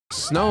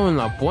snow in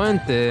La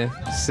Puente?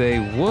 Say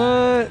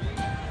what?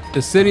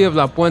 The city of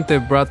La Puente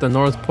brought the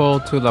North Pole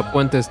to La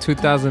Puente's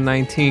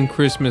 2019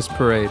 Christmas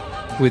parade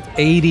with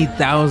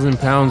 80,000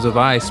 pounds of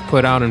ice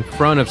put out in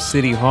front of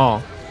City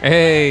Hall.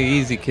 Hey,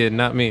 easy kid,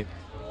 not me.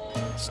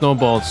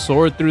 Snowballs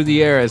soared through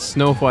the air as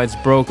snow fights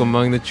broke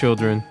among the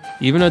children.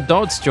 Even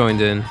adults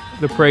joined in.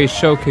 The parade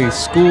showcased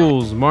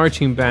schools,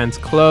 marching bands,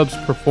 clubs,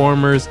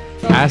 performers,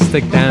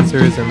 Aztec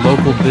dancers, and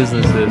local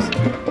businesses.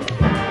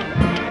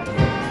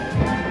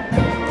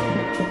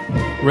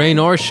 Rain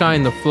or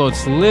shine, the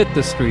floats lit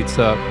the streets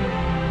up.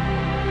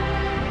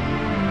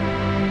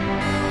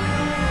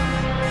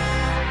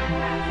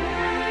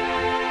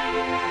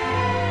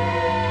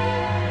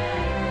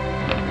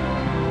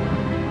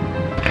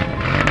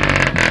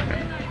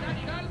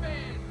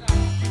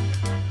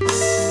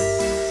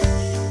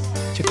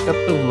 Check out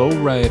the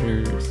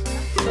lowriders.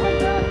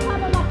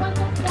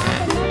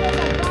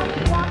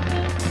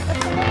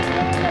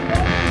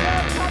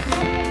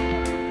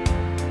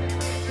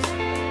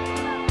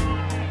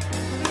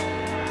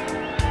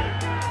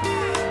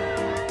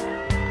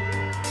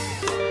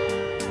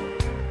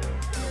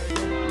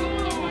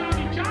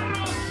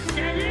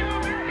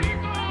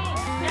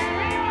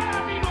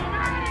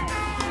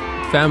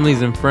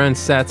 Families and friends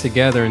sat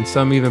together and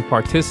some even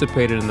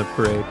participated in the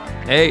parade.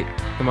 Hey,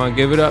 come on,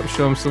 give it up,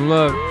 show them some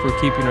love for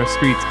keeping our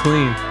streets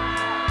clean.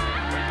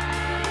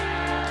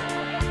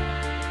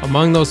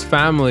 Among those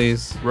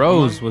families,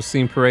 Rose was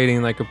seen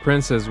parading like a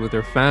princess with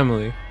her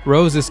family.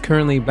 Rose is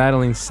currently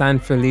battling San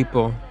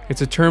Felipe.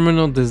 It's a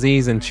terminal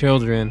disease in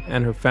children,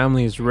 and her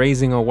family is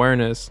raising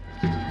awareness.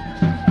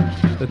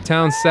 The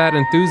town sat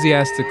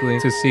enthusiastically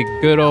to see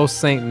good old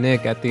Saint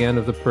Nick at the end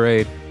of the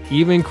parade.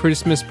 Even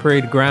Christmas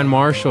Parade Grand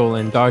Marshal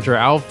and Dodger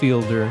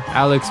outfielder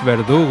Alex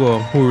Verdugo,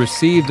 who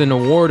received an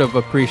award of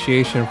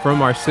appreciation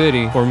from our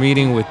city for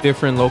meeting with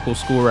different local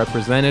school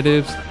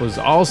representatives, was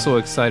also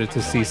excited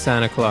to see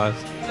Santa Claus.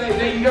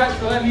 Thank you guys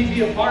for letting me be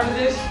a part of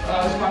this.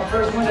 It's my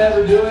first one to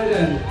ever do it,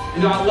 and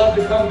I'd love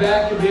to come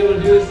back and be able to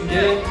do this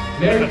again.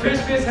 Merry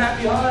Christmas,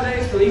 Happy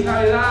Holidays, Feliz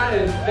Navidad,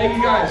 and thank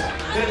you guys.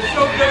 It's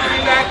so good to be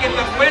back in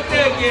La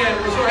Puente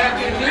again. We're so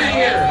happy to be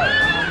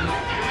here.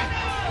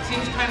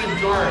 Seems kind of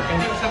dark. I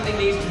think something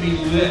needs to be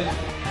lit.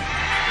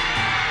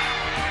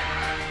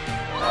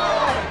 4,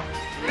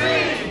 3,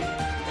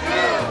 2,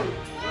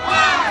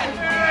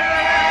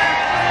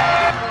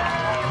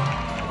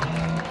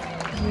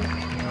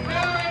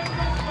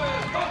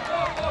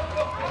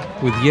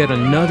 1. With yet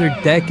another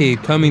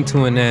decade coming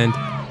to an end,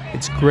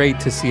 it's great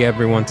to see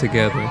everyone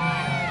together.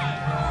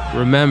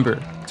 Remember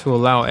to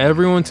allow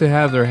everyone to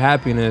have their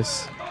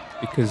happiness,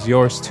 because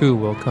yours too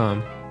will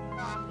come.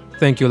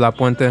 Thank you, La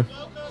Puente.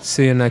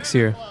 See you next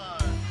year.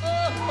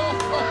 Merry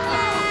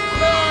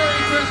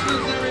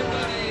Christmas,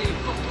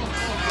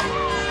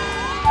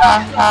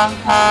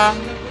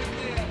 everybody!